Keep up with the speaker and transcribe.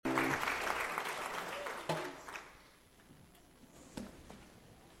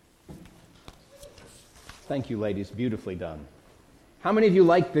Thank you, ladies. Beautifully done. How many of you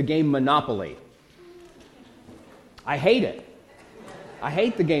like the game Monopoly? I hate it. I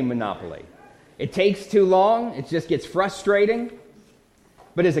hate the game Monopoly. It takes too long. It just gets frustrating.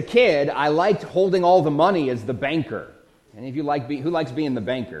 But as a kid, I liked holding all the money as the banker. Any of you who likes being the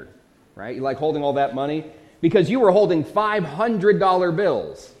banker, right? You like holding all that money? Because you were holding $500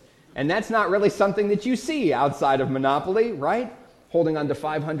 bills. And that's not really something that you see outside of Monopoly, right? Holding on to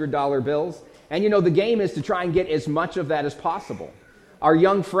 $500 bills. And the game is to try and get as much of that as possible. Our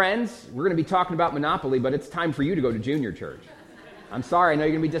young friends, we're going to be talking about Monopoly, but it's time for you to go to junior church. I'm sorry, I know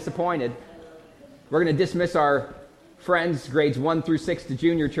you're going to be disappointed. We're going to dismiss our friends, grades 1 through 6, to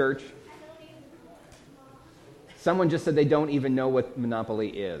junior church. Someone just said they don't even know what Monopoly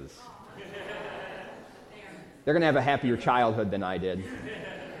is. They're going to have a happier childhood than I did.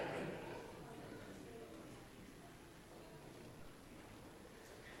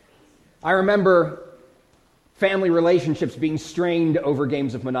 I remember family relationships being strained over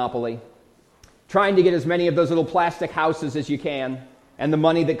games of Monopoly, trying to get as many of those little plastic houses as you can, and the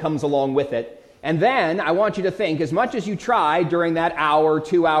money that comes along with it. And then I want you to think, as much as you try during that hour,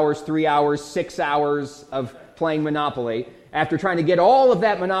 2 hours, 3 hours, 6 hours of playing Monopoly, after trying to get all of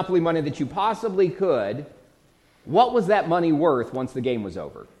that Monopoly money that you possibly could, what was that money worth once the game was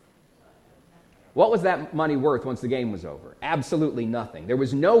over? What was that money worth once the game was over? Absolutely nothing. There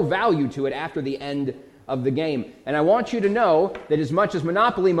was no value to it after the end of the game. And I want you to know that as much as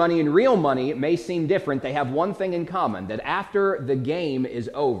Monopoly money and real money may seem different, they have one thing in common, that after the game is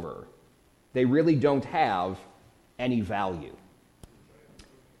over, they really don't have any value.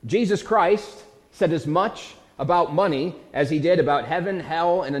 Jesus Christ said as much about money as he did about heaven,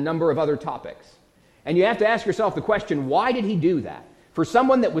 hell, and a number of other topics. And you have to ask yourself the question, why did he do that? For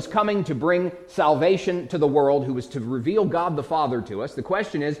someone that was coming to bring salvation to the world, who was to reveal God the Father to us, the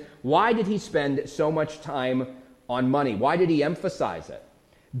question is, why did he spend so much time on money? Why did he emphasize it?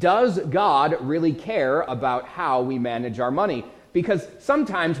 Does God really care about how we manage our money? Because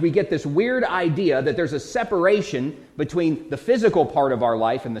sometimes we get this weird idea that there's a separation between the physical part of our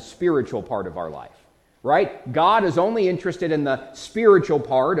life and the spiritual part of our life. Right? God is only interested in the spiritual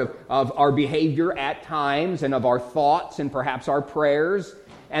part of our behavior at times and of our thoughts and perhaps our prayers.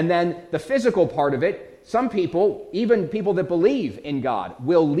 And then the physical part of it, some people, even people that believe in God,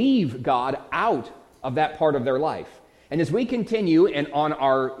 will leave God out of that part of their life. And as we continue on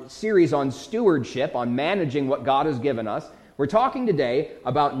our series on stewardship, on managing what God has given us, we're talking today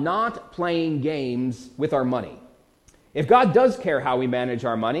about not playing games with our money. If God does care how we manage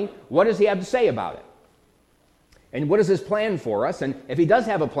our money, what does he have to say about it? And what is his plan for us? And if he does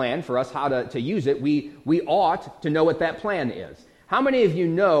have a plan for us how to use it, we ought to know what that plan is. How many of you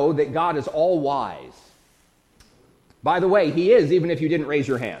know that God is all-wise? By the way, he is, even if you didn't raise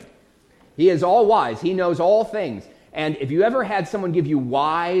your hand. He is all-wise. He knows all things. And if you ever had someone give you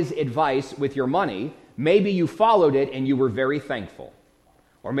wise advice with your money, maybe you followed it and you were very thankful.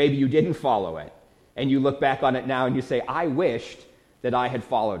 Or maybe you didn't follow it. And you look back on it now and you say, I wished that I had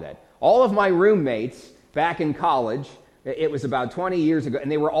followed it. All of my roommates back in college, it was about 20 years ago,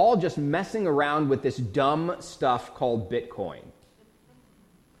 and they were all just messing around with this dumb stuff called Bitcoin.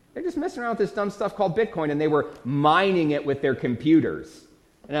 They're just messing around with this dumb stuff called Bitcoin, and they were mining it with their computers.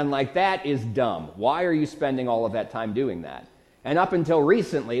 And I'm like, that is dumb. Why are you spending all of that time doing that? And up until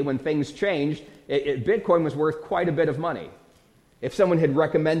recently, when things changed, Bitcoin was worth quite a bit of money. If someone had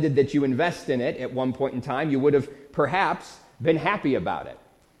recommended that you invest in it at one point in time, you would have perhaps been happy about it.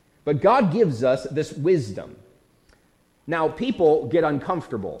 But God gives us this wisdom. Now, people get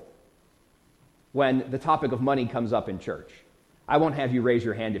uncomfortable when the topic of money comes up in church. I won't have you raise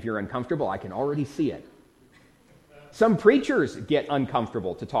your hand if you're uncomfortable. I can already see it. Some preachers get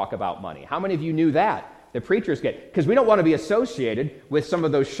uncomfortable to talk about money. How many of you knew that? The preachers get, because we don't want to be associated with some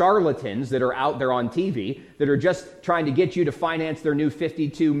of those charlatans that are out there on TV that are just trying to get you to finance their new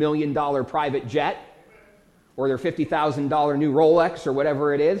 $52 million private jet, or their $50,000 new Rolex, or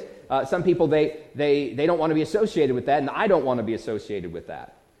whatever it is. Some people, they don't want to be associated with that, and I don't want to be associated with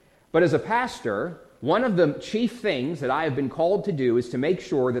that. But as a pastor, one of the chief things that I have been called to do is to make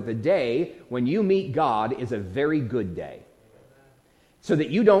sure that the day when you meet God is a very good day. So that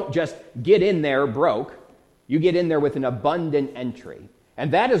you don't just get in there broke, you get in there with an abundant entry.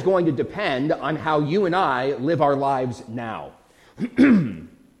 And that is going to depend on how you and I live our lives now.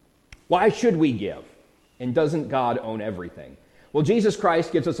 Why should we give? And doesn't God own everything? Well, Jesus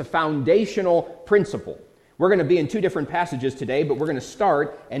Christ gives us a foundational principle. We're going to be in two different passages today, but we're going to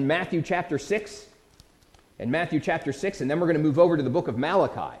start in Matthew chapter 6. And then we're going to move over to the book of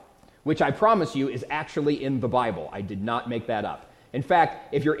Malachi, which I promise you is actually in the Bible. I did not make that up. In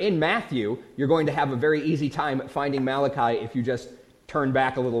fact, if you're in Matthew, you're going to have a very easy time finding Malachi if you just turn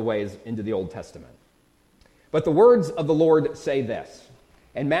back a little ways into the Old Testament. But the words of the Lord say this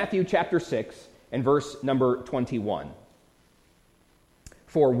in Matthew chapter 6 and verse number 21.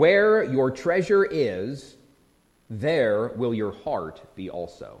 For where your treasure is, there will your heart be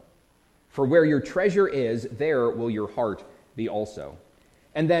also. For where your treasure is, there will your heart be also.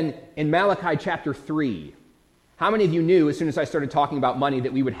 And then in Malachi chapter 3, how many of you knew as soon as I started talking about money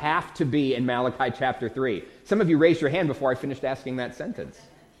that we would have to be in Malachi chapter 3? Some of you raised your hand before I finished asking that sentence.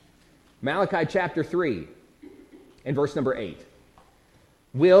 Malachi chapter 3 and verse number 8.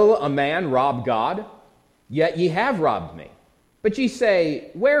 Will a man rob God? Yet ye have robbed me. But ye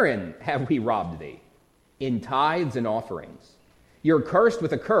say, wherein have we robbed thee? In tithes and offerings. You're cursed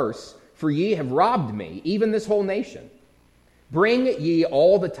with a curse, for ye have robbed me, even this whole nation. Bring ye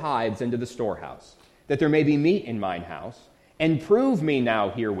all the tithes into the storehouse, that there may be meat in mine house, and prove me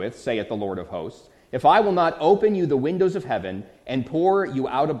now herewith, saith the Lord of hosts, if I will not open you the windows of heaven and pour you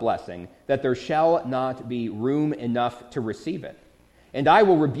out a blessing, that there shall not be room enough to receive it. And I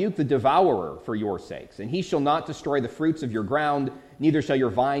will rebuke the devourer for your sakes, and he shall not destroy the fruits of your ground, neither shall your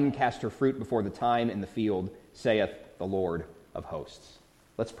vine cast her fruit before the time in the field, saith the Lord of hosts.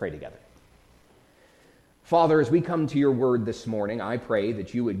 Let's pray together. Father, as we come to your word this morning, I pray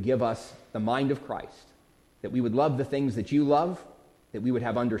that you would give us the mind of Christ, that we would love the things that you love, that we would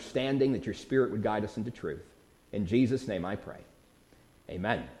have understanding, that your Spirit would guide us into truth. In Jesus' name I pray.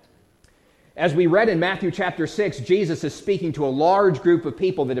 Amen. As we read in Matthew chapter 6, Jesus is speaking to a large group of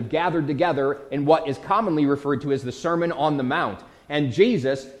people that have gathered together in what is commonly referred to as the Sermon on the Mount. And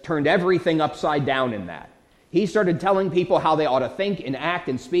Jesus turned everything upside down in that. He started telling people how they ought to think and act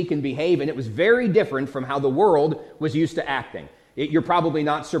and speak and behave, and it was very different from how the world was used to acting. You're probably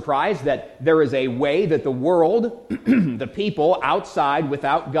not surprised that there is a way that the world, the people outside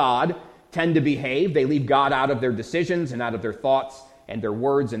without God, tend to behave. They leave God out of their decisions and out of their thoughts and their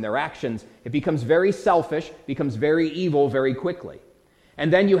words and their actions. It becomes very selfish, becomes very evil very quickly.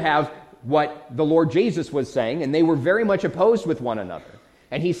 And then you have what the Lord Jesus was saying, and they were very much opposed with one another.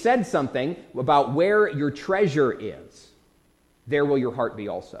 And he said something about where your treasure is, there will your heart be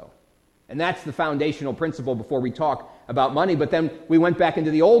also. And that's the foundational principle before we talk about money. But then we went back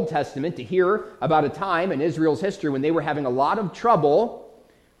into the Old Testament to hear about a time in Israel's history when they were having a lot of trouble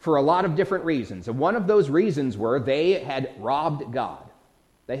for a lot of different reasons. And one of those reasons were they had robbed God.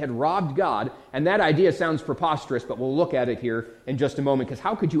 They had robbed God, and that idea sounds preposterous, but we'll look at it here in just a moment, because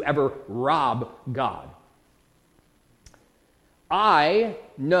how could you ever rob God? I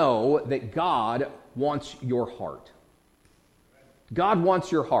know that God wants your heart. God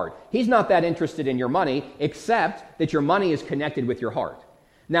wants your heart. He's not that interested in your money, except that your money is connected with your heart.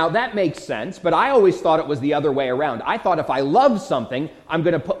 Now, that makes sense, but I always thought it was the other way around. I thought if I love something, I'm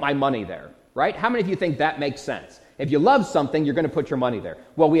going to put my money there, right? How many of you think that makes sense? If you love something, you're going to put your money there.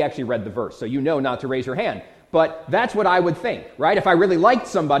 Well, we actually read the verse, so you know not to raise your hand. But that's what I would think, right? If I really liked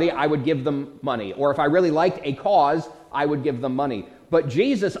somebody, I would give them money. Or if I really liked a cause, I would give them money. But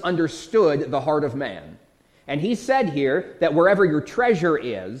Jesus understood the heart of man. And he said here that wherever your treasure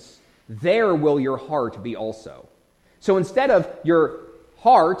is, there will your heart be also. So instead of your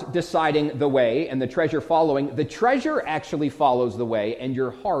heart deciding the way and the treasure following, the treasure actually follows the way and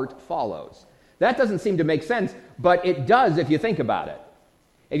your heart follows. That doesn't seem to make sense, but it does if you think about it.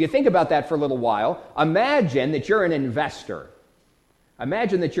 If you think about that for a little while, imagine that you're an investor.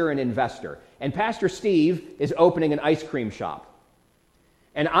 Imagine that you're an investor, and Pastor Steve is opening an ice cream shop.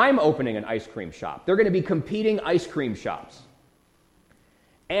 And I'm opening an ice cream shop. They're going to be competing ice cream shops.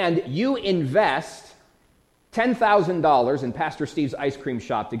 And you invest $10,000 in Pastor Steve's ice cream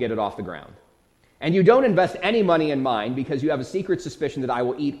shop to get it off the ground. And you don't invest any money in mine because you have a secret suspicion that I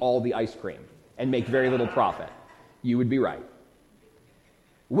will eat all the ice cream and make very little profit. You would be right.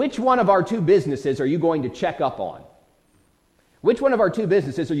 Which one of our two businesses are you going to check up on? Which one of our two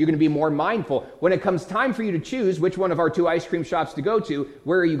businesses are you going to be more mindful? When it comes time for you to choose which one of our two ice cream shops to go to,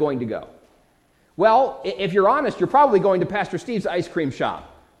 where are you going to go? Well, if you're honest, you're probably going to Pastor Steve's ice cream shop.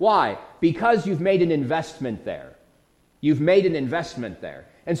 Why? Because you've made an investment there. You've made an investment there.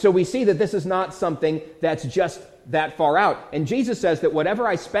 And so we see that this is not something that's just that far out. And Jesus says that whatever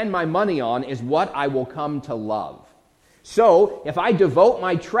I spend my money on is what I will come to love. So if I devote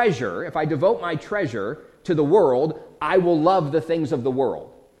my treasure to the world, I will love the things of the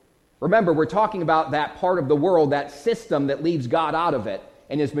world. Remember, we're talking about that part of the world, that system that leaves God out of it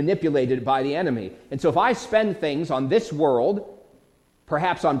and is manipulated by the enemy. And so if I spend things on this world,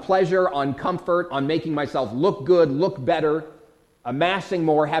 perhaps on pleasure, on comfort, on making myself look good, look better, amassing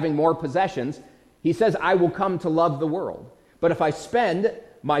more, having more possessions, he says I will come to love the world. But if I spend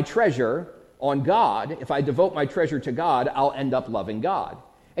my treasure on God, if I devote my treasure to God, I'll end up loving God.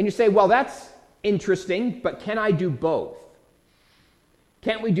 And you say, well, that's interesting, but can I do both?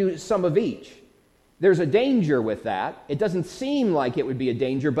 Can't we do some of each? There's a danger with that. It doesn't seem like it would be a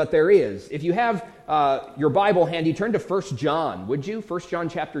danger, but there is. If you have your Bible handy, turn to 1 John, would you? 1 John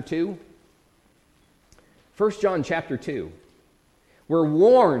chapter 2. 1 John chapter 2. We're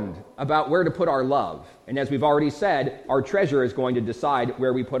warned about where to put our love. And as we've already said, our treasure is going to decide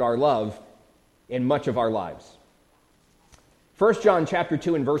where we put our love in much of our lives. 1 John chapter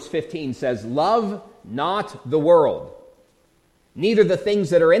 2 and verse 15 says, "Love not the world, neither the things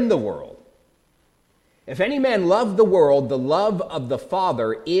that are in the world. If any man love the world, the love of the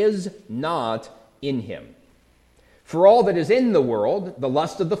Father is not in him. For all that is in the world, the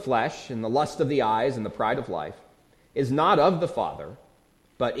lust of the flesh, and the lust of the eyes, and the pride of life, is not of the Father,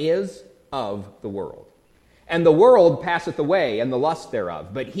 but is of the world. And the world passeth away, and the lust thereof,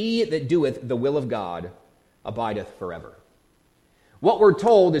 but he that doeth the will of God abideth forever." What we're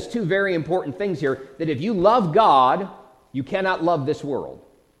told is two very important things here, that if you love God, you cannot love this world.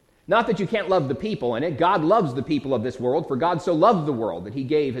 Not that you can't love the people in it. God loves the people of this world, for God so loved the world that he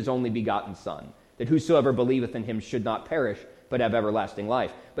gave his only begotten Son, that whosoever believeth in him should not perish, but have everlasting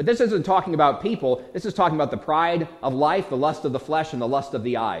life. But this isn't talking about people. This is talking about the pride of life, the lust of the flesh, and the lust of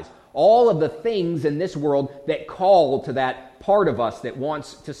the eyes. All of the things in this world that call to that part of us that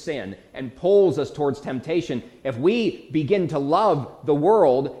wants to sin and pulls us towards temptation. If we begin to love the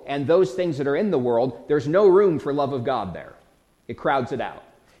world and those things that are in the world, there's no room for love of God there. It crowds it out.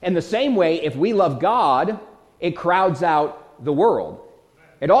 In the same way, if we love God, it crowds out the world.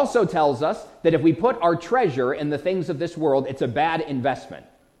 It also tells us that if we put our treasure in the things of this world, it's a bad investment.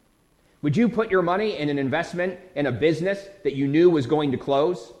 Would you put your money in an investment in a business that you knew was going to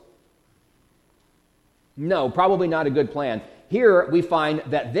close? No, probably not a good plan. Here we find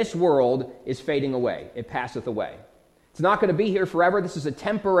that this world is fading away. It passeth away. It's not going to be here forever. This is a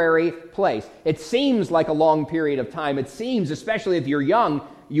temporary place. It seems like a long period of time. It seems, especially if you're young,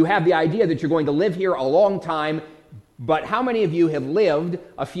 you have the idea that you're going to live here a long time. But how many of you have lived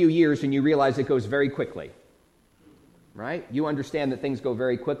a few years and you realize it goes very quickly? Right? You understand that things go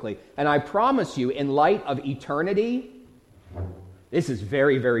very quickly. And I promise you, in light of eternity, this is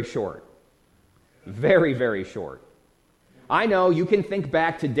very, very short. Very, very short. I know you can think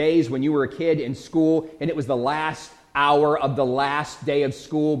back to days when you were a kid in school and it was the last hour of the last day of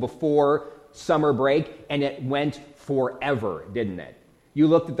school before summer break, and it went forever, didn't it? You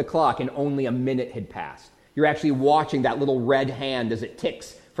looked at the clock and only a minute had passed. You're actually watching that little red hand as it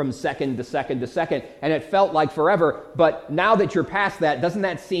ticks from second to second to second, and it felt like forever. But now that you're past that, doesn't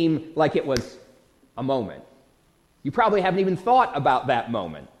that seem like it was a moment? You probably haven't even thought about that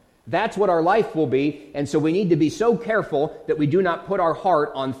moment. That's what our life will be, and so we need to be so careful that we do not put our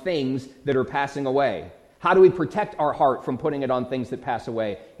heart on things that are passing away. How do we protect our heart from putting it on things that pass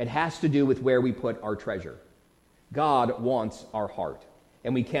away? It has to do with where we put our treasure. God wants our heart,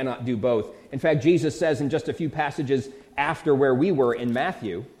 and we cannot do both. In fact, Jesus says in just a few passages after where we were in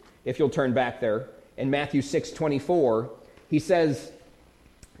Matthew, if you'll turn back there, in Matthew 6:24, he says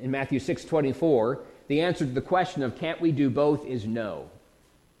in Matthew 6:24, the answer to the question of can't we do both is no.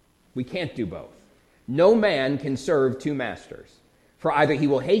 We can't do both. No man can serve two masters, for either he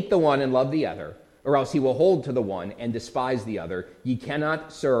will hate the one and love the other, or else he will hold to the one and despise the other. Ye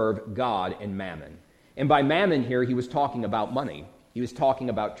cannot serve God and mammon. And by mammon here, he was talking about money. He was talking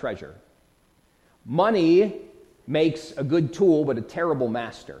about treasure. Money makes a good tool, but a terrible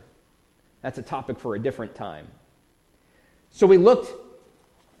master. That's a topic for a different time. So we looked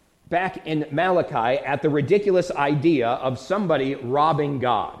back in Malachi at the ridiculous idea of somebody robbing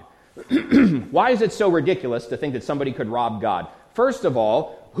God. Why is it so ridiculous to think that somebody could rob God? First of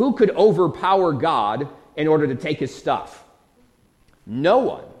all, who could overpower God in order to take his stuff? No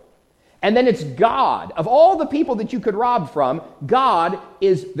one. And then it's God. Of all the people that you could rob from, God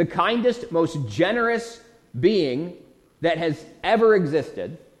is the kindest, most generous being that has ever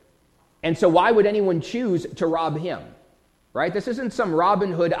existed. And so why would anyone choose to rob him? Right? This isn't some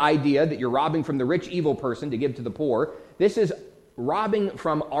Robin Hood idea that you're robbing from the rich evil person to give to the poor. This is robbing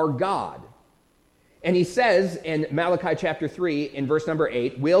from our God. And he says in Malachi chapter 3, in verse number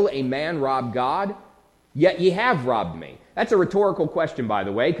 8, will a man rob God? Yet ye have robbed me. That's a rhetorical question, by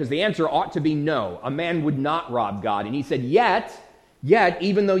the way, because the answer ought to be no. A man would not rob God. And he said, yet,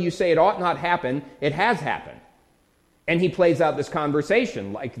 even though you say it ought not happen, it has happened. And he plays out this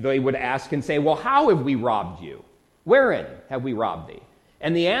conversation like they would ask and say, well, how have we robbed you? Wherein have we robbed thee?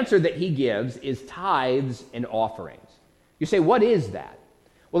 And the answer that he gives is tithes and offerings. You say, what is that?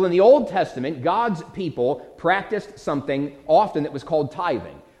 Well, in the Old Testament, God's people practiced something often that was called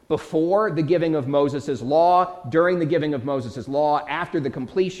tithing. Before the giving of Moses' law, during the giving of Moses' law, after the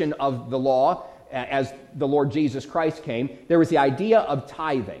completion of the law, as the Lord Jesus Christ came, there was the idea of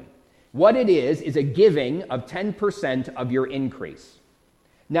tithing. What it is a giving of 10% of your increase.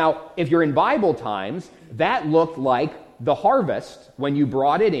 Now, if you're in Bible times, that looked like the harvest when you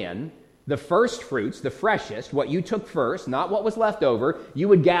brought it in, the first fruits, the freshest, what you took first, not what was left over, you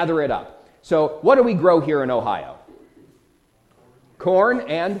would gather it up. So what do we grow here in Ohio? Corn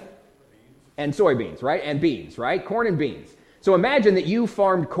and soybeans, right? And beans, right? Corn and beans. So imagine that you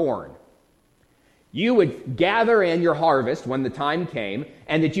farmed corn. You would gather in your harvest when the time came,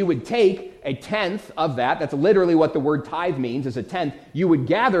 and that you would take a tenth of that. That's literally what the word tithe means, is a tenth. You would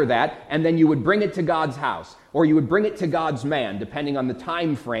gather that, and then you would bring it to God's house, or you would bring it to God's man, depending on the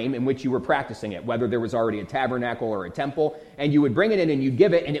time frame in which you were practicing it, whether there was already a tabernacle or a temple, and you would bring it in and you'd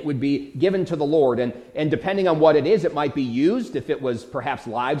give it, and it would be given to the Lord. And depending on what it is, it might be used, if it was perhaps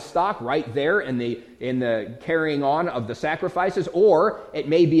livestock, right there in the carrying on of the sacrifices, or it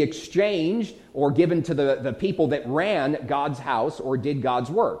may be exchanged or given to the people that ran God's house or did God's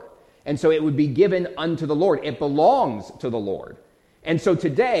work. And so it would be given unto the Lord. It belongs to the Lord. And so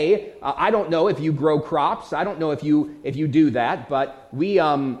today, I don't know if you grow crops. I don't know if you do that, but we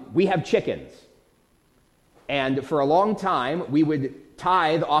have chickens. And for a long time, we would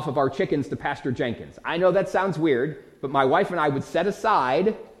tithe off of our chickens to Pastor Jenkins. I know that sounds weird, but my wife and I would set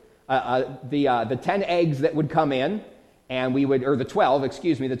aside the 10 eggs that would come in, and we would, or the 12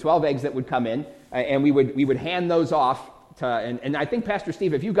 eggs that would come in, and we would hand those off. And I think, Pastor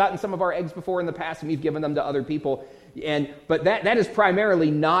Steve, if you've gotten some of our eggs before in the past and you've given them to other people, but that is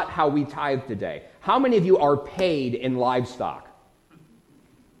primarily not how we tithe today. How many of you are paid in livestock?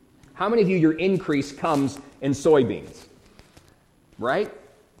 How many of you, your increase comes in soybeans, right?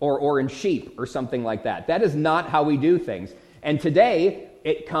 Or in sheep or something like that. That is not how we do things. And today,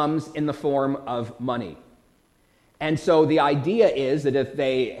 it comes in the form of money. And so the idea is that if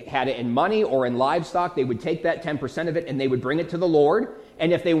they had it in money or in livestock, they would take that 10% of it and they would bring it to the Lord.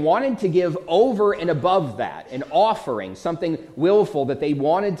 And if they wanted to give over and above that, an offering, something willful that they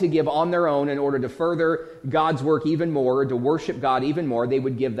wanted to give on their own in order to further God's work even more, to worship God even more, they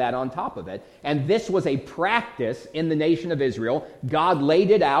would give that on top of it. And this was a practice in the nation of Israel. God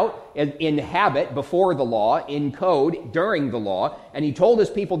laid it out in habit before the law, in code during the law, and he told his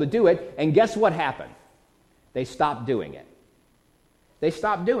people to do it. And guess what happened? They stopped doing it. They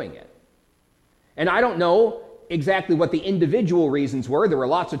stopped doing it. And I don't know exactly what the individual reasons were. There were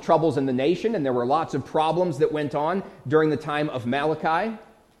lots of troubles in the nation, and there were lots of problems that went on during the time of Malachi.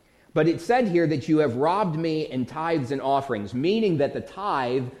 But it said here that you have robbed me in tithes and offerings, meaning that the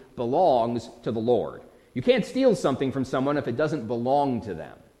tithe belongs to the Lord. You can't steal something from someone if it doesn't belong to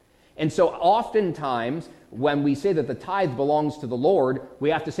them. And so oftentimes, when we say that the tithe belongs to the Lord, we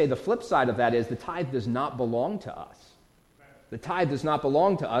have to say the flip side of that is the tithe does not belong to us. The tithe does not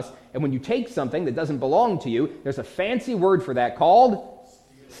belong to us. And when you take something that doesn't belong to you, there's a fancy word for that called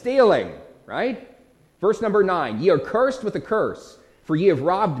stealing, right? Verse number 9, ye are cursed with a curse, for ye have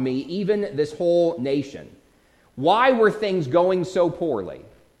robbed me, even this whole nation. Why were things going so poorly?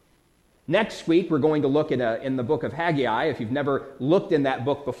 Next week, we're going to look in the book of Haggai. If you've never looked in that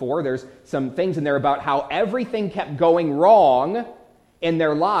book before, there's some things in there about how everything kept going wrong in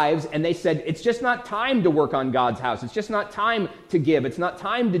their lives, and they said, it's just not time to work on God's house. It's just not time to give. It's not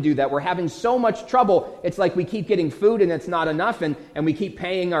time to do that. We're having so much trouble. It's like we keep getting food and it's not enough, and we keep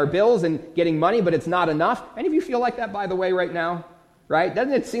paying our bills and getting money, but it's not enough. Any of you feel like that, by the way, right now? Right?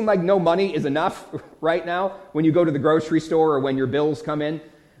 Doesn't it seem like no money is enough right now when you go to the grocery store or when your bills come in?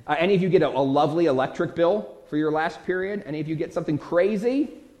 Any of you get a lovely electric bill for your last period? Any of you get something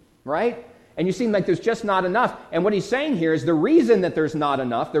crazy? Right? And you seem like there's just not enough. And what he's saying here is the reason that there's not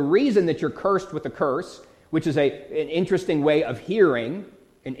enough, the reason that you're cursed with a curse, which is an interesting way of hearing,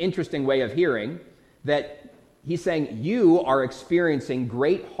 that he's saying you are experiencing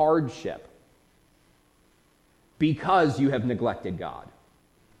great hardship because you have neglected God.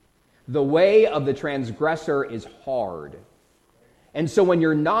 The way of the transgressor is hard. And so when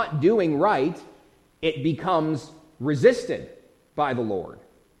you're not doing right, it becomes resisted by the Lord.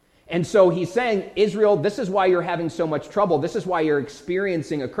 And so he's saying, Israel, this is why you're having so much trouble. This is why you're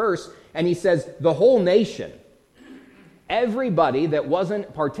experiencing a curse. And he says, the whole nation, everybody that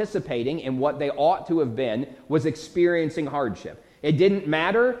wasn't participating in what they ought to have been, was experiencing hardship. It didn't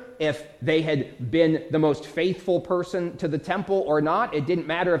matter if they had been the most faithful person to the temple or not. It didn't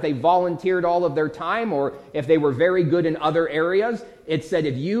matter if they volunteered all of their time or if they were very good in other areas. It said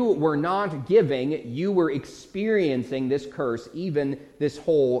if you were not giving, you were experiencing this curse, even this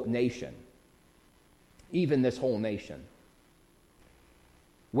whole nation. Even this whole nation.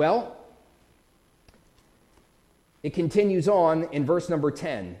 Well, it continues on in verse number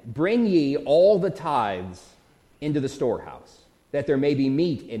 10. Bring ye all the tithes into the storehouse, that there may be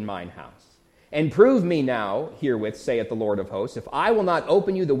meat in mine house. And prove me now herewith, saith the Lord of hosts, if I will not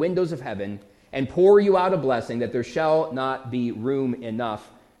open you the windows of heaven and pour you out a blessing, that there shall not be room enough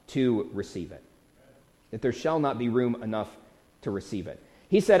to receive it. That there shall not be room enough to receive it.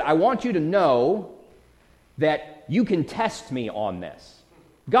 He said, I want you to know that you can test me on this.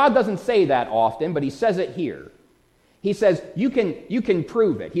 God doesn't say that often, but he says it here. He says, you can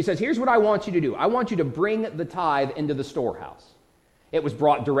prove it. He says, here's what I want you to do. I want you to bring the tithe into the storehouse. It was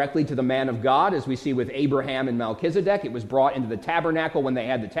brought directly to the man of God, as we see with Abraham and Melchizedek. It was brought into the tabernacle when they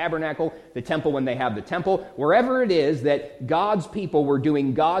had the tabernacle, the temple when they have the temple. Wherever it is that God's people were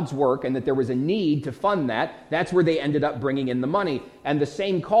doing God's work and that there was a need to fund that, that's where they ended up bringing in the money. And the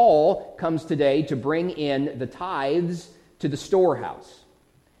same call comes today to bring in the tithes to the storehouse.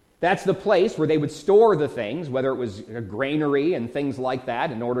 That's the place where they would store the things, whether it was a granary and things like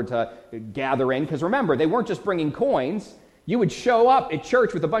that, in order to gather in. Because remember, they weren't just bringing coins. You would show up at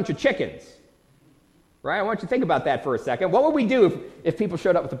church with a bunch of chickens. Right? I want you to think about that for a second. What would we do if people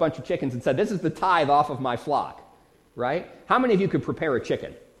showed up with a bunch of chickens and said, this is the tithe off of my flock? Right? How many of you could prepare a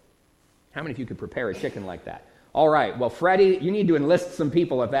chicken? How many of you could prepare a chicken like that? All right. Well, Freddie, you need to enlist some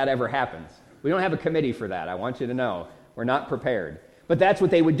people if that ever happens. We don't have a committee for that. I want you to know. We're not prepared. But that's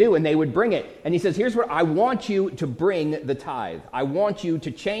what they would do, and they would bring it. And he says, here's what I want you to bring the tithe. I want you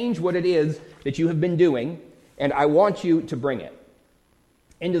to change what it is that you have been doing, and I want you to bring it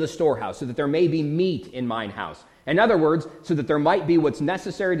into the storehouse so that there may be meat in mine house. In other words, so that there might be what's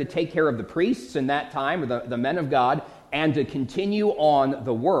necessary to take care of the priests in that time, or the men of God, and to continue on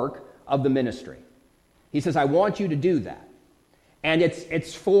the work of the ministry. He says, I want you to do that. And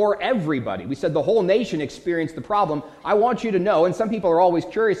it's for everybody. We said the whole nation experienced the problem. I want you to know, and some people are always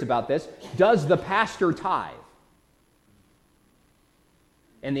curious about this, does the pastor tithe?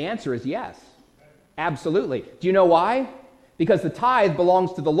 And the answer is yes. Absolutely. Do you know why? Because the tithe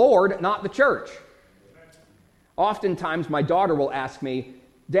belongs to the Lord, not the church. Oftentimes my daughter will ask me,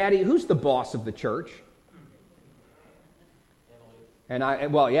 Daddy, who's the boss of the church? And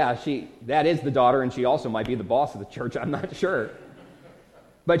that is the daughter, and she also might be the boss of the church. I'm not sure.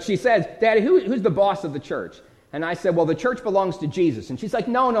 But she says, Daddy, who's the boss of the church? And I said, well, the church belongs to Jesus. And she's like,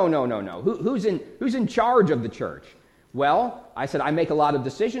 no. Who's in charge of the church? Well, I said, I make a lot of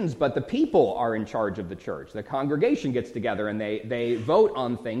decisions, but the people are in charge of the church. The congregation gets together and they vote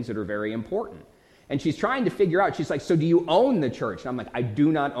on things that are very important. And she's trying to figure out, she's like, so do you own the church? And I'm like, I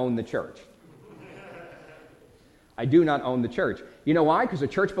do not own the church. I do not own the church. You know why? Because the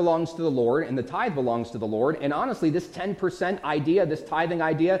church belongs to the Lord and the tithe belongs to the Lord. And honestly, this 10% idea, this tithing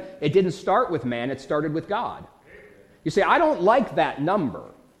idea, it didn't start with man, it started with God. You say, I don't like that number.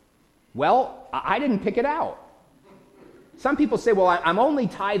 Well, I didn't pick it out. Some people say, well, I'm only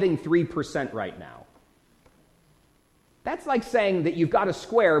tithing 3% right now. That's like saying that you've got a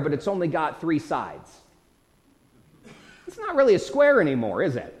square, but it's only got 3 sides. It's not really a square anymore,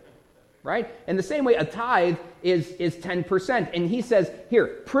 is it? Right? In the same way, a tithe is 10%. And he says, here,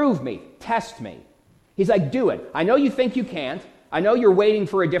 prove me, test me. He's like, do it. I know you think you can't. I know you're waiting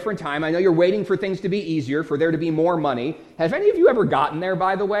for a different time. I know you're waiting for things to be easier, for there to be more money. Have any of you ever gotten there,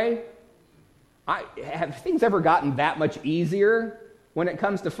 by the way? Have things ever gotten that much easier when it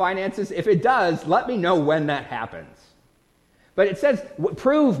comes to finances? If it does, let me know when that happens. But it says,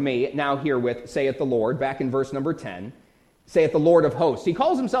 prove me now herewith, saith the Lord, back in verse number 10. Saith the Lord of hosts. He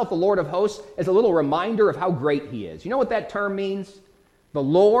calls himself the Lord of hosts as a little reminder of how great he is. You know what that term means? The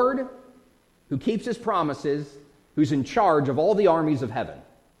Lord who keeps his promises, who's in charge of all the armies of heaven.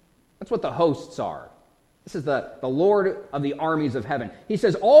 That's what the hosts are. This is the Lord of the armies of heaven. He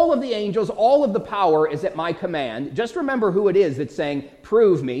says, all of the angels, all of the power is at my command. Just remember who it is that's saying,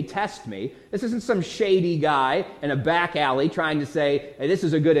 prove me, test me. This isn't some shady guy in a back alley trying to say, hey, this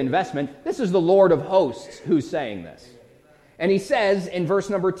is a good investment. This is the Lord of hosts who's saying this. And he says in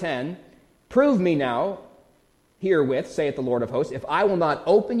verse number 10, prove me now herewith, saith the Lord of hosts, if I will not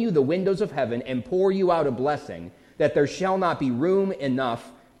open you the windows of heaven and pour you out a blessing, that there shall not be room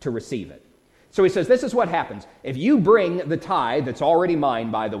enough to receive it. So he says, this is what happens. If you bring the tithe that's already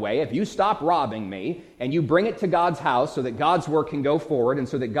mine, by the way, if you stop robbing me and you bring it to God's house so that God's work can go forward and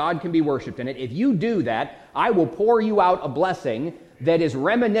so that God can be worshiped in it, if you do that, I will pour you out a blessing that is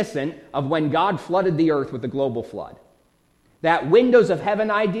reminiscent of when God flooded the earth with the global flood. That windows of heaven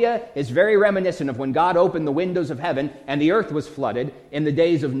idea is very reminiscent of when God opened the windows of heaven and the earth was flooded in the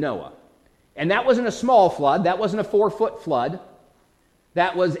days of Noah. And that wasn't a small flood. That wasn't a 4-foot flood.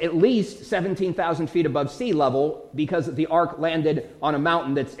 That was at least 17,000 feet above sea level because the ark landed on a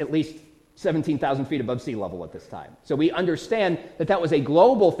mountain that's at least 17,000 feet above sea level at this time. So we understand that that was a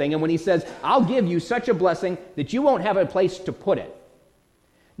global thing. And when he says, I'll give you such a blessing that you won't have a place to put it.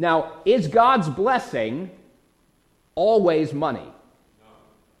 Now, is God's blessing always money?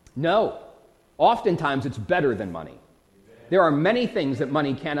 No. Oftentimes it's better than money. There are many things that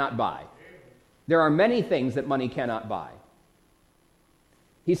money cannot buy. There are many things that money cannot buy.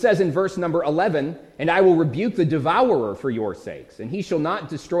 He says in verse number 11, and I will rebuke the devourer for your sakes, and he shall not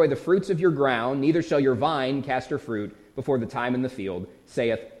destroy the fruits of your ground, neither shall your vine cast her fruit before the time in the field,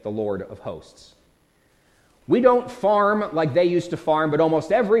 saith the Lord of hosts. We don't farm like they used to farm, but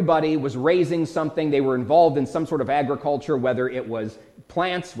almost everybody was raising something. They were involved in some sort of agriculture, whether it was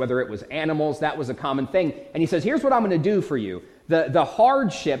plants, whether it was animals. That was a common thing. And he says, here's what I'm going to do for you. The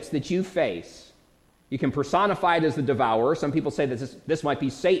hardships that you face, you can personify it as the devourer. Some people say that this might be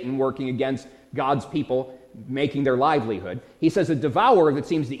Satan working against God's people, making their livelihood. He says a devourer that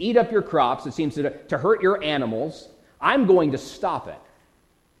seems to eat up your crops, that seems to hurt your animals, I'm going to stop it.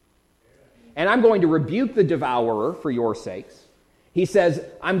 And I'm going to rebuke the devourer for your sakes. He says,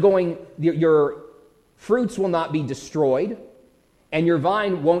 your fruits will not be destroyed, and your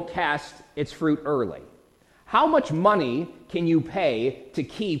vine won't cast its fruit early. How much money can you pay to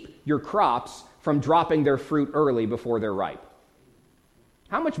keep your crops from dropping their fruit early before they're ripe?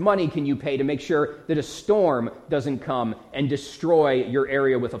 How much money can you pay to make sure that a storm doesn't come and destroy your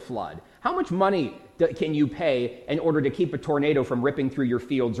area with a flood? How much money can you pay in order to keep a tornado from ripping through your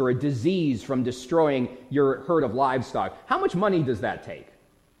fields or a disease from destroying your herd of livestock? How much money does that take?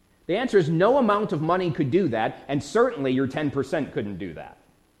 The answer is no amount of money could do that, and certainly your 10% couldn't do that.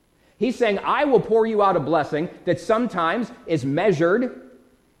 He's saying, I will pour you out a blessing that sometimes is measured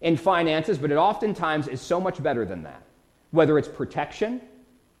in finances, but it oftentimes is so much better than that. Whether it's protection,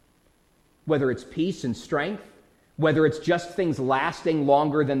 whether it's peace and strength, whether it's just things lasting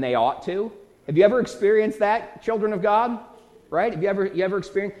longer than they ought to. Have you ever experienced that, children of God? Right? Have you ever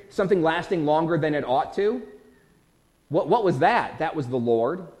experienced something lasting longer than it ought to? What was that? That was the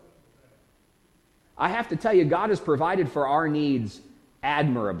Lord. I have to tell you, God has provided for our needs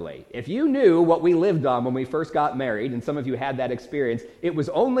admirably. If you knew what we lived on when we first got married, and some of you had that experience, it was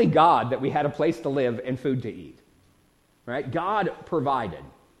only God that we had a place to live and food to eat. Right? God provided.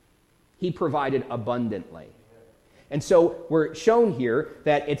 He provided abundantly. And so we're shown here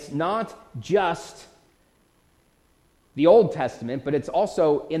that it's not just the Old Testament, but it's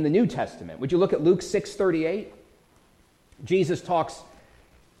also in the New Testament. Would you look at Luke 6:38? Jesus talks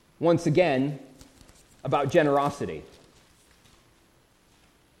once again about generosity.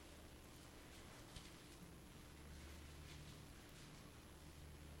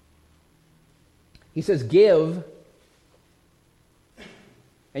 He says, give,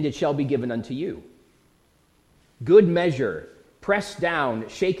 and it shall be given unto you. Good measure, pressed down,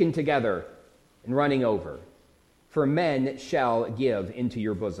 shaken together, and running over. For men shall give into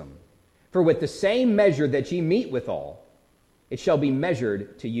your bosom. For with the same measure that ye meet withal, it shall be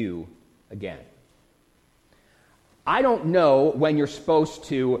measured to you again. I don't know when you're supposed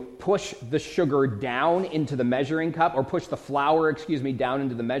to push the sugar down into the measuring cup, or push the flour, down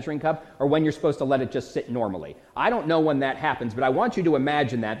into the measuring cup, or when you're supposed to let it just sit normally. I don't know when that happens, but I want you to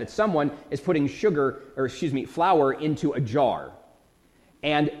imagine that someone is putting flour into a jar.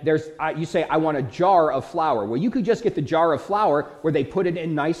 And you say, I want a jar of flour. Well, you could just get the jar of flour where they put it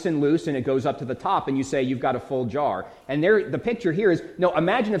in nice and loose and it goes up to the top, and you say you've got a full jar. And the picture here is, no,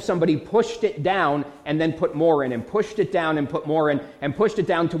 imagine if somebody pushed it down and then put more in, and pushed it down and put more in, and pushed it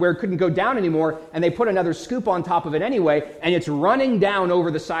down to where it couldn't go down anymore, and they put another scoop on top of it anyway, and it's running down over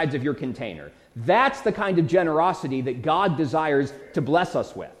the sides of your container. That's the kind of generosity that God desires to bless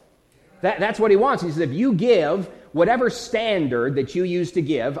us with. That's what he wants. He says, if you give whatever standard that you use to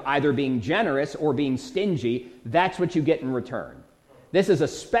give, either being generous or being stingy, that's what you get in return. This is a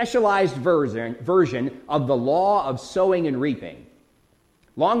specialized version of the law of sowing and reaping.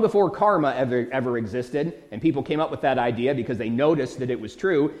 Long before karma ever existed, and people came up with that idea because they noticed that it was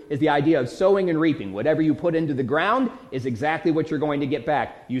true, is the idea of sowing and reaping. Whatever you put into the ground is exactly what you're going to get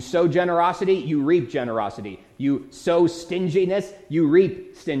back. You sow generosity, you reap generosity. You sow stinginess, you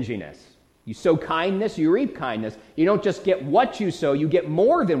reap stinginess. You sow kindness, you reap kindness. You don't just get what you sow, you get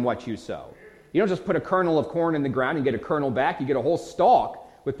more than what you sow. You don't just put a kernel of corn in the ground and get a kernel back. You get a whole stalk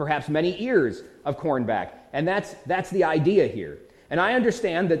with perhaps many ears of corn back. And that's the idea here. And I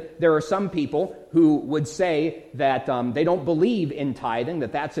understand that there are some people who would say that they don't believe in tithing,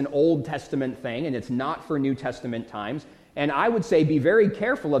 that that's an Old Testament thing and it's not for New Testament times. And I would say be very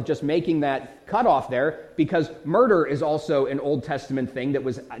careful of just making that cutoff there, because murder is also an Old Testament thing that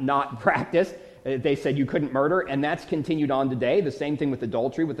was not practiced. They said you couldn't murder, and that's continued on today. The same thing with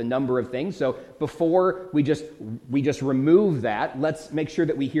adultery, with a number of things. So before we just remove that, let's make sure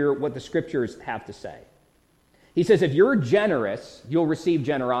that we hear what the Scriptures have to say. He says, if you're generous, you'll receive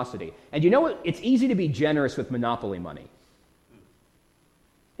generosity. And you know what? It's easy to be generous with monopoly money.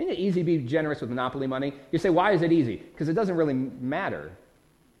 Isn't it easy to be generous with monopoly money? You say, why is it easy? Because it doesn't really matter.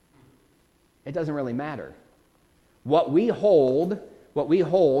 It doesn't really matter. What we hold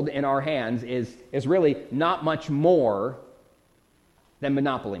in our hands is really not much more than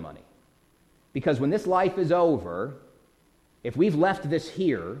monopoly money. Because when this life is over, if we've left this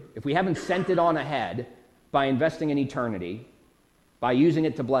here, if we haven't sent it on ahead by investing in eternity, by using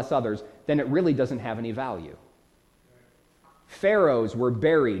it to bless others, then it really doesn't have any value. Pharaohs were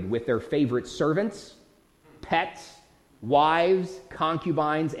buried with their favorite servants, pets, wives,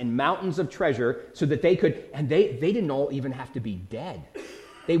 concubines, and mountains of treasure so that they could, and they didn't all even have to be dead.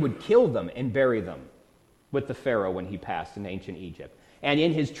 They would kill them and bury them with the Pharaoh when he passed in ancient Egypt. And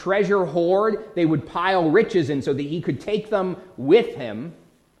in his treasure hoard, they would pile riches in so that he could take them with him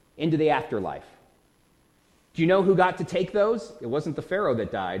into the afterlife. Do you know who got to take those? It wasn't the Pharaoh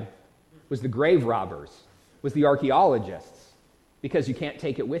that died. It was the grave robbers. It was the archaeologists. Because you can't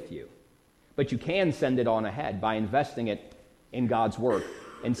take it with you. But you can send it on ahead by investing it in God's work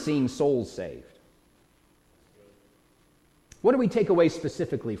and seeing souls saved. What do we take away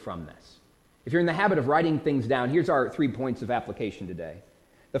specifically from this? If you're in the habit of writing things down, here's our 3 points of application today.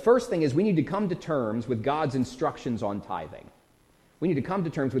 The first thing is we need to come to terms with God's instructions on tithing. We need to come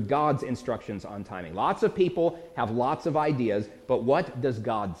to terms with God's instructions on tithing. Lots of people have lots of ideas, but what does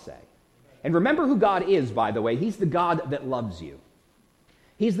God say? And remember who God is, by the way. He's the God that loves you.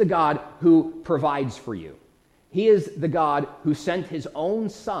 He's the God who provides for you. He is the God who sent his own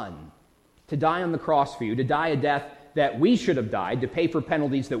Son to die on the cross for you, to die a death that we should have died, to pay for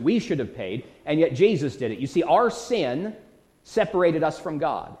penalties that we should have paid, and yet Jesus did it. You see, our sin separated us from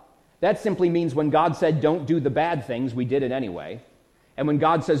God. That simply means when God said, don't do the bad things, we did it anyway. And when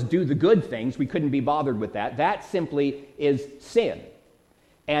God says, do the good things, we couldn't be bothered with that. That simply is sin.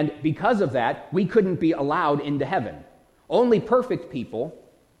 And because of that, we couldn't be allowed into heaven. Only perfect people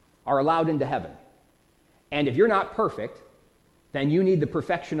are allowed into heaven. And if you're not perfect, then you need the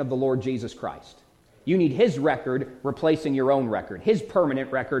perfection of the Lord Jesus Christ. You need his record replacing your own record, his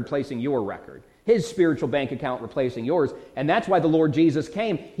permanent record replacing your record, his spiritual bank account replacing yours. And that's why the Lord Jesus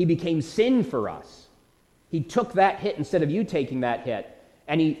came. He became sin for us. He took that hit instead of you taking that hit.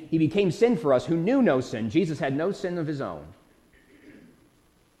 And he became sin for us who knew no sin. Jesus had no sin of his own.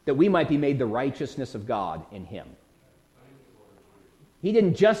 That we might be made the righteousness of God in him. He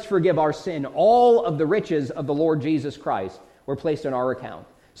didn't just forgive our sin. All of the riches of the Lord Jesus Christ were placed on our account.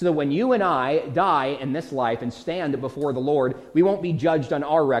 So that when you and I die in this life and stand before the Lord, we won't be judged on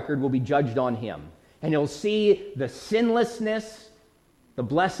our record, we'll be judged on him. And he'll see the sinlessness, the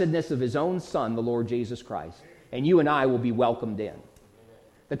blessedness of his own Son, the Lord Jesus Christ. And you and I will be welcomed in.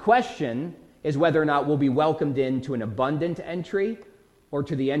 The question is whether or not we'll be welcomed into an abundant entry or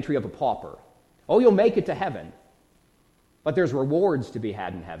to the entry of a pauper. Oh, you'll make it to heaven. But there's rewards to be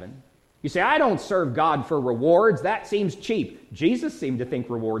had in heaven. You say, I don't serve God for rewards. That seems cheap. Jesus seemed to think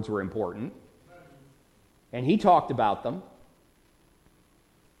rewards were important. And he talked about them.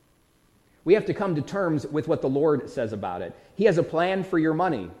 We have to come to terms with what the Lord says about it. He has a plan for your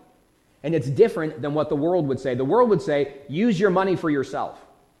money. And it's different than what the world would say. The world would say, use your money for yourself.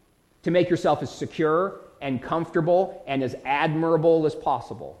 To make yourself as secure and comfortable and as admirable as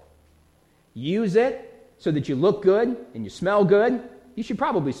possible. Use it so that you look good and you smell good. You should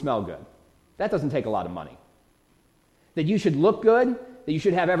probably smell good. That doesn't take a lot of money. That you should look good, that you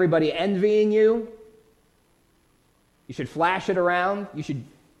should have everybody envying you. You should flash it around. You should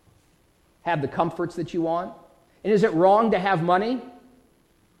have the comforts that you want. And is it wrong to have money?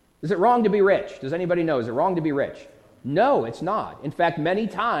 Is it wrong to be rich? Does anybody know? Is it wrong to be rich? No, it's not. In fact, many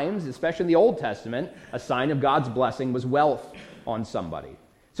times, especially in the Old Testament, a sign of God's blessing was wealth on somebody.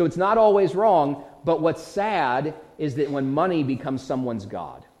 So it's not always wrong, but what's sad is that when money becomes someone's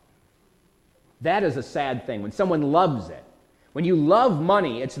God. That is a sad thing, when someone loves it. When you love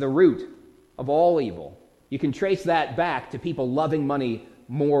money, it's the root of all evil. You can trace that back to people loving money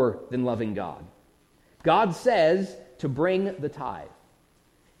more than loving God. God says to bring the tithe.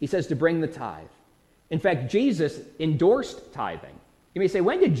 He says to bring the tithe. In fact, Jesus endorsed tithing. You may say,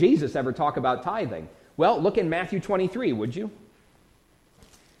 when did Jesus ever talk about tithing? Well, look in Matthew 23, would you?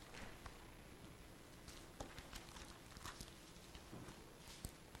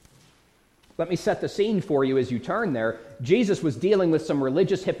 Let me set the scene for you as you turn there. Jesus was dealing with some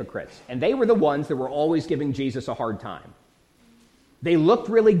religious hypocrites, and they were the ones that were always giving Jesus a hard time. They looked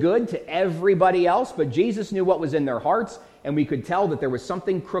really good to everybody else, but Jesus knew what was in their hearts, and we could tell that there was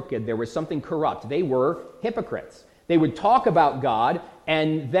something crooked, there was something corrupt. They were hypocrites. They would talk about God,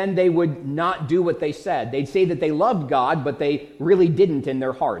 and then they would not do what they said. They'd say that they loved God, but they really didn't in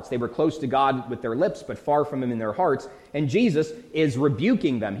their hearts. They were close to God with their lips, but far from Him in their hearts. And Jesus is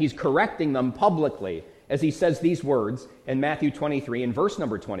rebuking them. He's correcting them publicly as He says these words in Matthew 23 and verse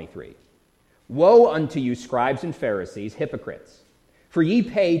number 23. Woe unto you, scribes and Pharisees, hypocrites! For ye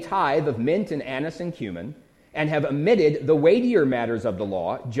pay tithe of mint and anise and cumin, and have omitted the weightier matters of the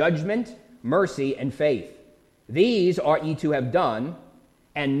law, judgment, mercy, and faith. These ought ye to have done,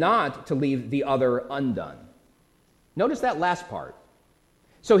 and not to leave the other undone. Notice that last part.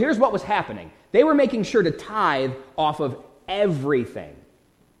 So here's what was happening. They were making sure to tithe off of everything.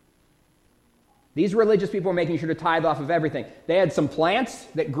 These religious people were making sure to tithe off of everything. They had some plants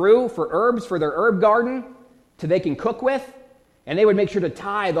that grew for herbs for their herb garden so they can cook with, and they would make sure to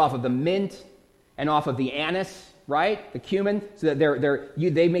tithe off of the mint and off of the anise, right? The cumin, so that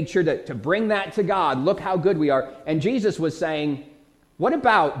they make sure to bring that to God. Look how good we are. And Jesus was saying, what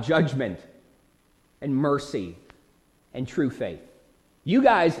about judgment and mercy and true faith? You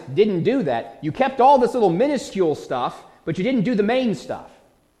guys didn't do that. You kept all this little minuscule stuff, but you didn't do the main stuff.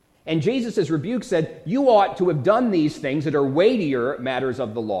 And Jesus' rebuke said, you ought to have done these things that are weightier matters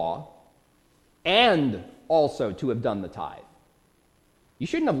of the law, and also to have done the tithe. You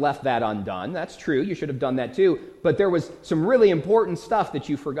shouldn't have left that undone. That's true. You should have done that too. But there was some really important stuff that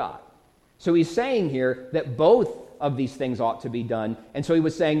you forgot. So he's saying here that both of these things ought to be done. And so he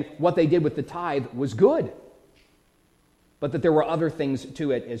was saying what they did with the tithe was good, but that there were other things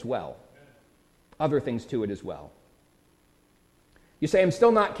to it as well. Other things to it as well. You say, I'm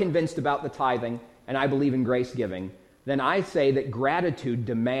still not convinced about the tithing, and I believe in grace giving. Then I say that gratitude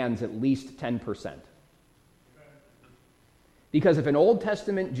demands at least 10%. Because if an Old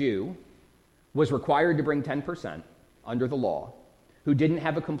Testament Jew was required to bring 10% under the law, who didn't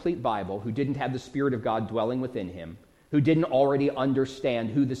have a complete Bible, who didn't have the Spirit of God dwelling within him, who didn't already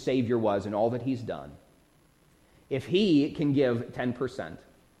understand who the Savior was and all that He's done, if he can give 10%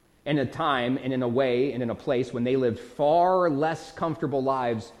 in a time and in a way and in a place when they lived far less comfortable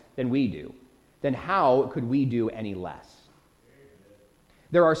lives than we do, then how could we do any less?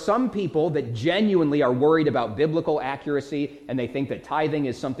 There are some people that genuinely are worried about biblical accuracy, and they think that tithing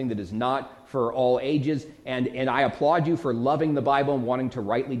is something that is not for all ages, and I applaud you for loving the Bible and wanting to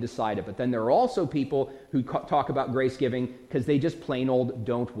rightly decide it. But then there are also people who talk about grace giving because they just plain old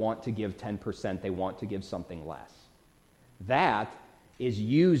don't want to give 10%. They want to give something less. That is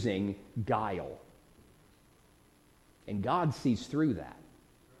using guile. And God sees through that.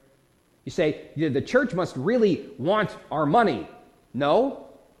 You say, the church must really want our money. No,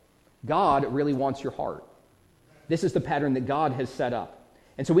 God really wants your heart. This is the pattern that God has set up.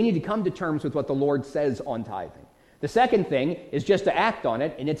 And so we need to come to terms with what the Lord says on tithing. The second thing is just to act on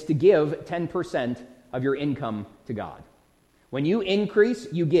it, and it's to give 10% of your income to God. When you increase,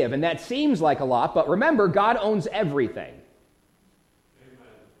 you give. And that seems like a lot, but remember, God owns everything.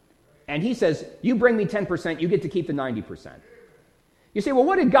 And He says, you bring me 10%, you get to keep the 90%. You say, well,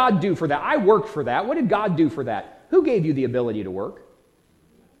 what did God do for that? I worked for that. What did God do for that? Who gave you the ability to work?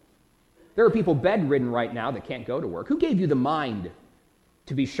 There are people bedridden right now that can't go to work. Who gave you the mind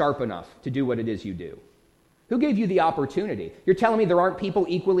to be sharp enough to do what it is you do? Who gave you the opportunity? You're telling me there aren't people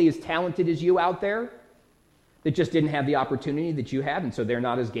equally as talented as you out there that just didn't have the opportunity that you have, and so they're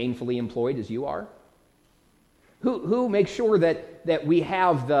not as gainfully employed as you are? Who makes sure that we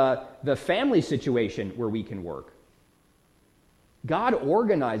have the family situation where we can work? God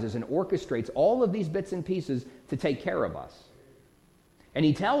organizes and orchestrates all of these bits and pieces to take care of us. And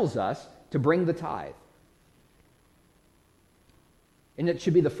He tells us to bring the tithe. And it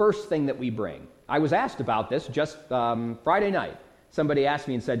should be the first thing that we bring. I was asked about this just Friday night. Somebody asked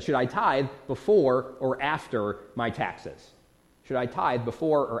me and said, should I tithe before or after my taxes? Should I tithe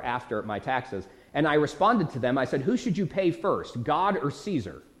before or after my taxes? And I responded to them, I said, who should you pay first, God or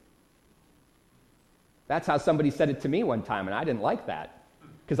Caesar? That's how somebody said it to me one time, and I didn't like that.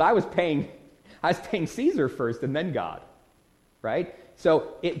 Because I was paying Caesar first and then God. Right?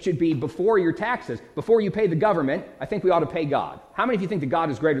 So it should be before your taxes. Before you pay the government, I think we ought to pay God. How many of you think that God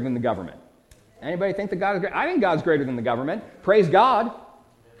is greater than the government? Anybody think that God is greater? I think God's greater than the government. Praise God.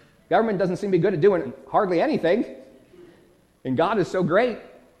 Government doesn't seem to be good at doing hardly anything. And God is so great.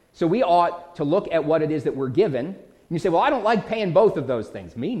 So we ought to look at what it is that we're given. And you say, well, I don't like paying both of those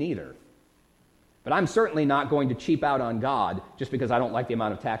things. Me neither. But I'm certainly not going to cheap out on God just because I don't like the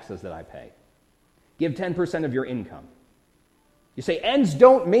amount of taxes that I pay. Give 10% of your income. You say, ends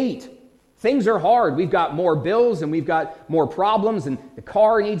don't meet. Things are hard. We've got more bills and we've got more problems and the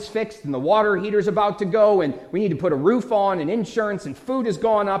car needs fixed and the water heater's about to go and we need to put a roof on and insurance and food has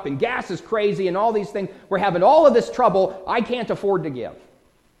gone up and gas is crazy and all these things. We're having all of this trouble. I can't afford to give.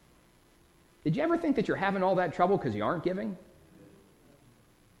 Did you ever think that you're having all that trouble because you aren't giving?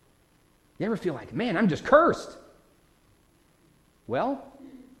 You ever feel like, man, I'm just cursed? Well,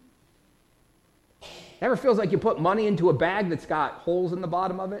 ever feels like you put money into a bag that's got holes in the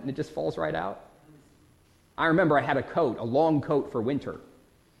bottom of it and it just falls right out? I remember I had a coat, a long coat for winter,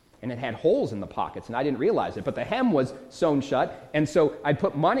 and it had holes in the pockets, and I didn't realize it, but the hem was sewn shut, and so I'd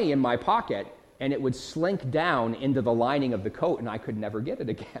put money in my pocket, and it would slink down into the lining of the coat, and I could never get it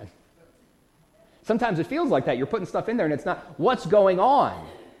again. Sometimes it feels like that. You're putting stuff in there, and it's not. What's going on?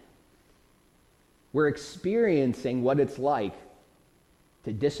 We're experiencing what it's like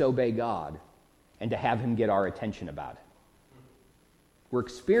to disobey God and to have him get our attention about it. We're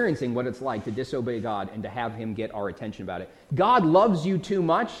experiencing what it's like to disobey God and to have him get our attention about it. God loves you too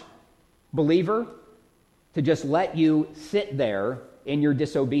much, believer, to just let you sit there in your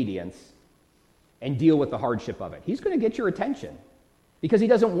disobedience and deal with the hardship of it. He's going to get your attention because he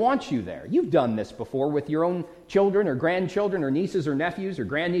doesn't want you there. You've done this before with your own children or grandchildren or nieces or nephews or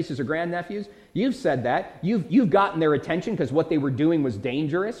grandnieces or grandnephews. You've said that. You've gotten their attention because what they were doing was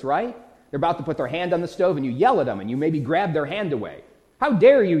dangerous, right? They're about to put their hand on the stove and you yell at them and you maybe grab their hand away. How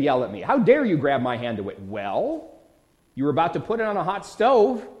dare you yell at me? How dare you grab my hand away? Well, you were about to put it on a hot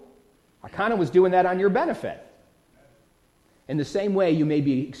stove. I kind of was doing that on your benefit. In the same way, you may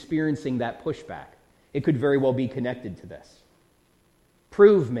be experiencing that pushback. It could very well be connected to this.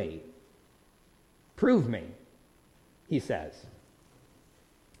 Prove me. Prove me, he says.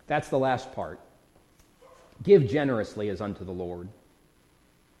 That's the last part. Give generously as unto the Lord.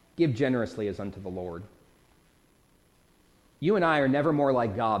 Give generously as unto the Lord. You and I are never more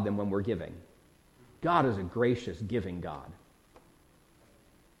like God than when we're giving. God is a gracious, giving God.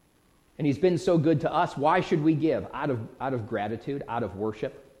 And he's been so good to us. Why should we give? Out of gratitude, out of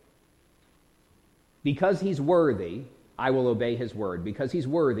worship. Because he's worthy, I will obey his word. Because he's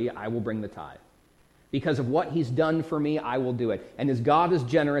worthy, I will bring the tithe. Because of what he's done for me, I will do it. And as God is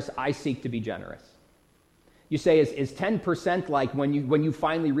generous, I seek to be generous. You say, is 10% like when you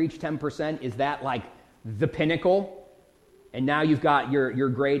finally reach 10%, is that like the pinnacle? And now you've got your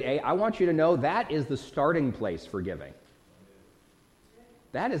grade A? I want you to know that is the starting place for giving.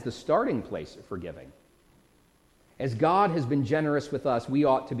 That is the starting place for giving. As God has been generous with us, we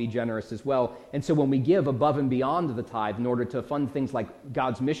ought to be generous as well. And so when we give above and beyond the tithe in order to fund things like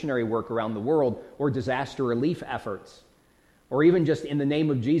God's missionary work around the world or disaster relief efforts, or even just in the name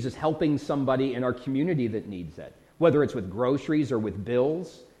of Jesus helping somebody in our community that needs it, whether it's with groceries or with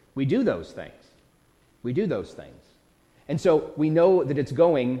bills, we do those things. We do those things. And so we know that it's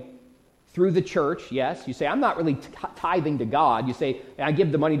going through the church, yes. You say, I'm not really tithing to God. You say, I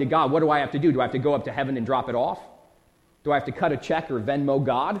give the money to God. What do I have to do? Do I have to go up to heaven and drop it off? Do I have to cut a check or Venmo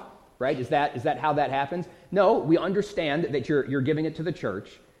God? Right? Is that how that happens? No, we understand that you're giving it to the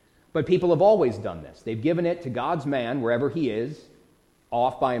church, but people have always done this. They've given it to God's man, wherever he is,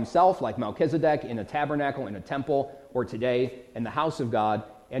 off by himself, like Melchizedek, in a tabernacle, in a temple, or today in the house of God,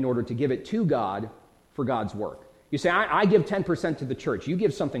 in order to give it to God for God's work. You say, I give 10% to the church. You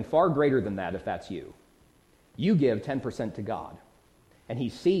give something far greater than that if that's you. You give 10% to God, and he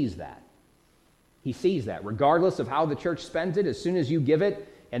sees that. He sees that. Regardless of how the church spends it, as soon as you give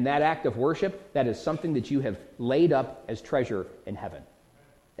it in that act of worship, that is something that you have laid up as treasure in heaven.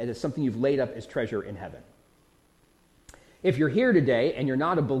 That is something you've laid up as treasure in heaven. If you're here today and you're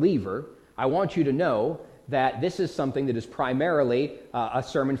not a believer, I want you to know that this is something that is primarily a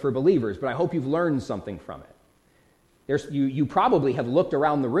sermon for believers, but I hope you've learned something from it. You probably have looked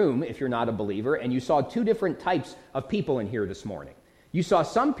around the room, if you're not a believer, and you saw two different types of people in here this morning. You saw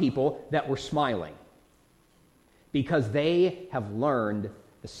some people that were smiling because they have learned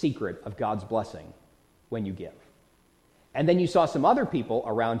the secret of God's blessing when you give. And then you saw some other people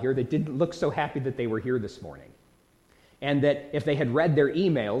around here that didn't look so happy that they were here this morning. And that if they had read their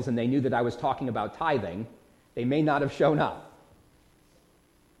emails and they knew that I was talking about tithing, they may not have shown up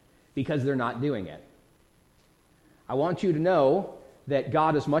because they're not doing it. I want you to know that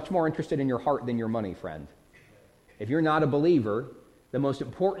God is much more interested in your heart than your money, friend. If you're not a believer, the most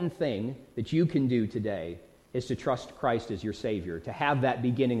important thing that you can do today is to trust Christ as your Savior, to have that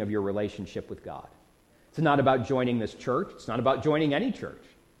beginning of your relationship with God. It's not about joining this church. It's not about joining any church.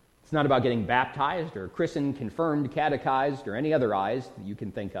 It's not about getting baptized or christened, confirmed, catechized, or any other I's that you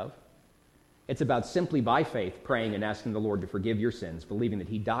can think of. It's about simply by faith praying and asking the Lord to forgive your sins, believing that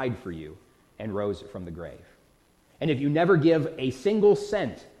he died for you and rose from the grave. And if you never give a single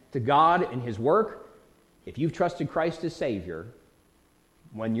cent to God and his work, if you've trusted Christ as Savior,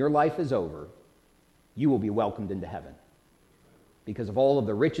 when your life is over, you will be welcomed into heaven because of all of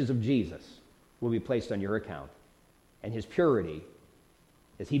the riches of Jesus will be placed on your account. And his purity,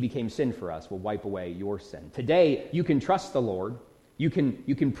 as he became sin for us, will wipe away your sin. Today, you can trust the Lord. You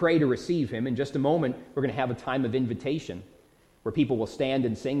can pray to receive him. In just a moment, we're going to have a time of invitation where people will stand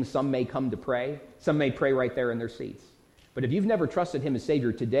and sing. Some may come to pray. Some may pray right there in their seats. But if you've never trusted him as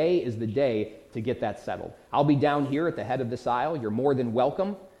Savior, today is the day to get that settled. I'll be down here at the head of this aisle. You're more than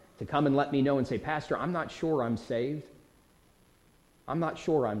welcome to come and let me know and say, Pastor, I'm not sure I'm saved. I'm not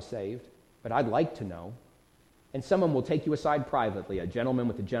sure I'm saved, but I'd like to know. And someone will take you aside privately, a gentleman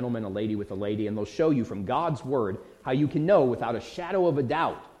with a gentleman, a lady with a lady, and they'll show you from God's word how you can know without a shadow of a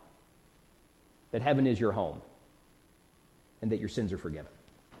doubt that heaven is your home and that your sins are forgiven.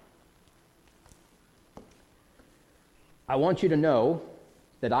 I want you to know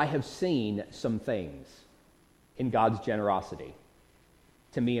that I have seen some things in God's generosity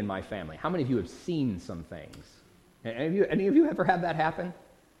to me and my family. How many of you have seen some things? Any of you ever had that happen?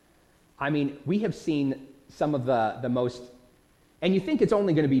 I mean, we have seen some of the most, and you think it's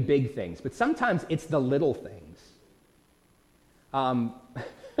only going to be big things, but sometimes it's the little things.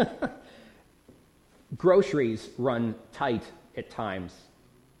 Groceries run tight at times,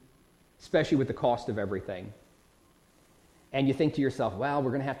 especially with the cost of everything. And you think to yourself, well,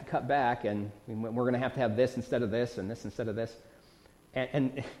 we're going to have to cut back, and we're going to have this instead of this, and this instead of this.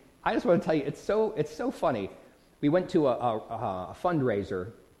 And I just want to tell you, it's so funny. We went to a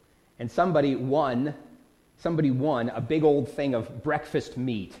fundraiser, and somebody won a big old thing of breakfast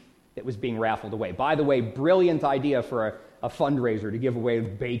meat that was being raffled away. By the way, brilliant idea for a fundraiser to give away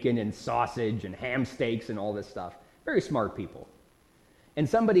bacon and sausage and ham steaks and all this stuff. Very smart people. And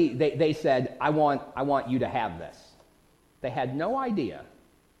somebody, they said, I want you to have this. They had no idea.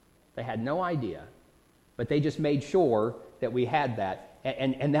 But they just made sure that we had that.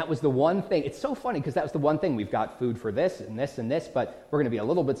 And that was the one thing. It's so funny because that was the one thing. We've got food for this and this and this, but we're going to be a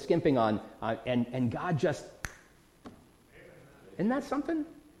little bit skimping on, and God just, isn't that something?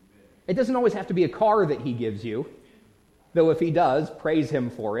 It doesn't always have to be a car that he gives you, though if he does, praise him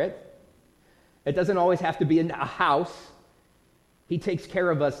for it. It doesn't always have to be a house. He takes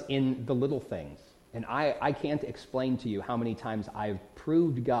care of us in the little things. And I can't explain to you how many times I've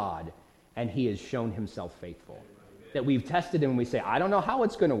proved God and he has shown himself faithful. That we've tested him and we say, I don't know how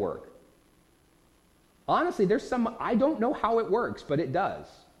it's going to work. Honestly, I don't know how it works, but it does.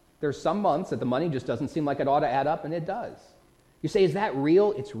 There's some months that the money just doesn't seem like it ought to add up, and it does. You say, is that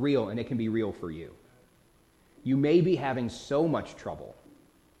real? It's real, and it can be real for you. You may be having so much trouble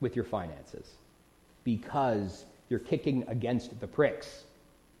with your finances because you're kicking against the pricks,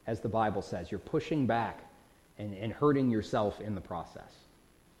 as the Bible says. You're pushing back and hurting yourself in the process.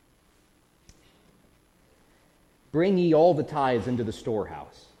 Bring ye all the tithes into the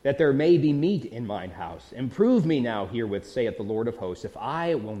storehouse, that there may be meat in mine house. And prove me now herewith, saith the Lord of hosts, if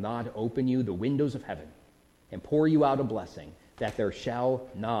I will not open you the windows of heaven and pour you out a blessing, that there shall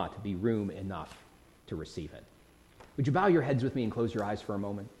not be room enough to receive it. Would you bow your heads with me and close your eyes for a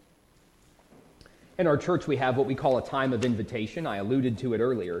moment? In our church, we have what we call a time of invitation. I alluded to it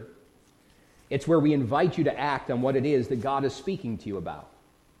earlier. It's where we invite you to act on what it is that God is speaking to you about.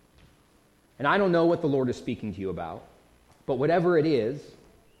 And I don't know what the Lord is speaking to you about, but whatever it is,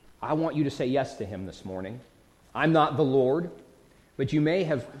 I want you to say yes to him this morning. I'm not the Lord, but you may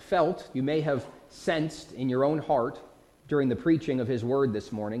have felt, you may have sensed in your own heart during the preaching of his word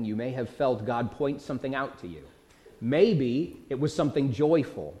this morning, you may have felt God point something out to you. Maybe it was something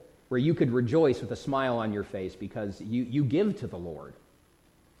joyful where you could rejoice with a smile on your face because you give to the Lord.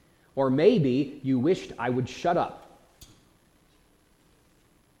 Or maybe you wished I would shut up.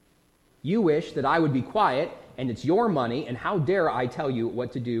 You wish that I would be quiet, and it's your money, and how dare I tell you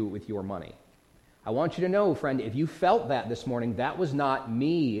what to do with your money? I want you to know, friend, if you felt that this morning, that was not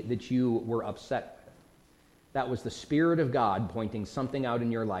me that you were upset with. That was the Spirit of God pointing something out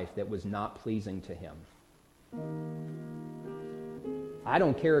in your life that was not pleasing to him. I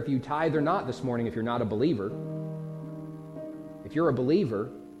don't care if you tithe or not this morning if you're not a believer. If you're a believer,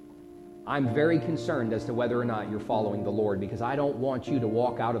 I'm very concerned as to whether or not you're following the Lord, because I don't want you to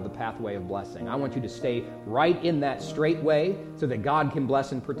walk out of the pathway of blessing. I want you to stay right in that straight way so that God can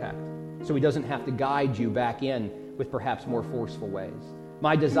bless and protect, so he doesn't have to guide you back in with perhaps more forceful ways.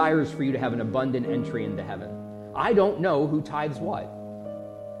 My desire is for you to have an abundant entry into heaven. I don't know who tithes what.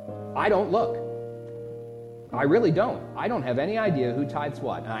 I don't look. I really don't. I don't have any idea who tithes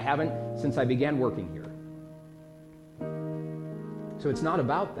what, and I haven't since I began working here. So it's not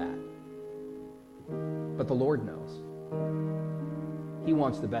about that. But the Lord knows. He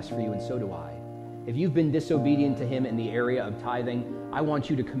wants the best for you, and so do I. If you've been disobedient to him in the area of tithing, I want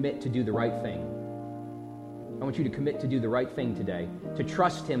you to commit to do the right thing. I want you to commit to do the right thing today, to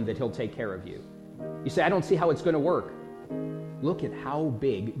trust him that he'll take care of you. You say, I don't see how it's going to work. Look at how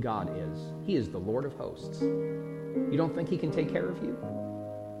big God is. He is the Lord of hosts. You don't think he can take care of you?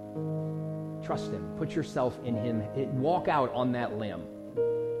 Trust him. Put yourself in him. Walk out on that limb.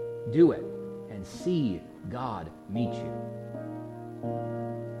 Do it and see God meet you.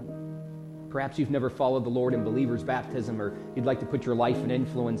 Perhaps you've never followed the Lord in believer's baptism, or you'd like to put your life and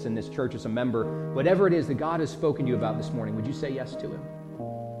influence in this church as a member. Whatever it is that God has spoken to you about this morning, would you say yes to him?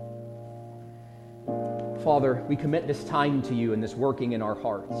 Father, we commit this time to you and this working in our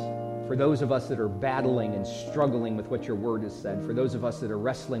hearts. For those of us that are battling and struggling with what your word has said, for those of us that are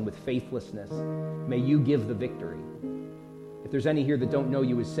wrestling with faithlessness, may you give the victory. If there's any here that don't know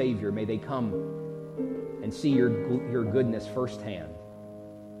you as Savior, may they come and see your goodness firsthand.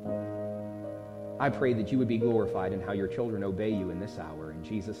 I pray that you would be glorified in how your children obey you in this hour. In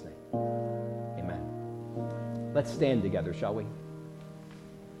Jesus' name, amen. Let's stand together, shall we?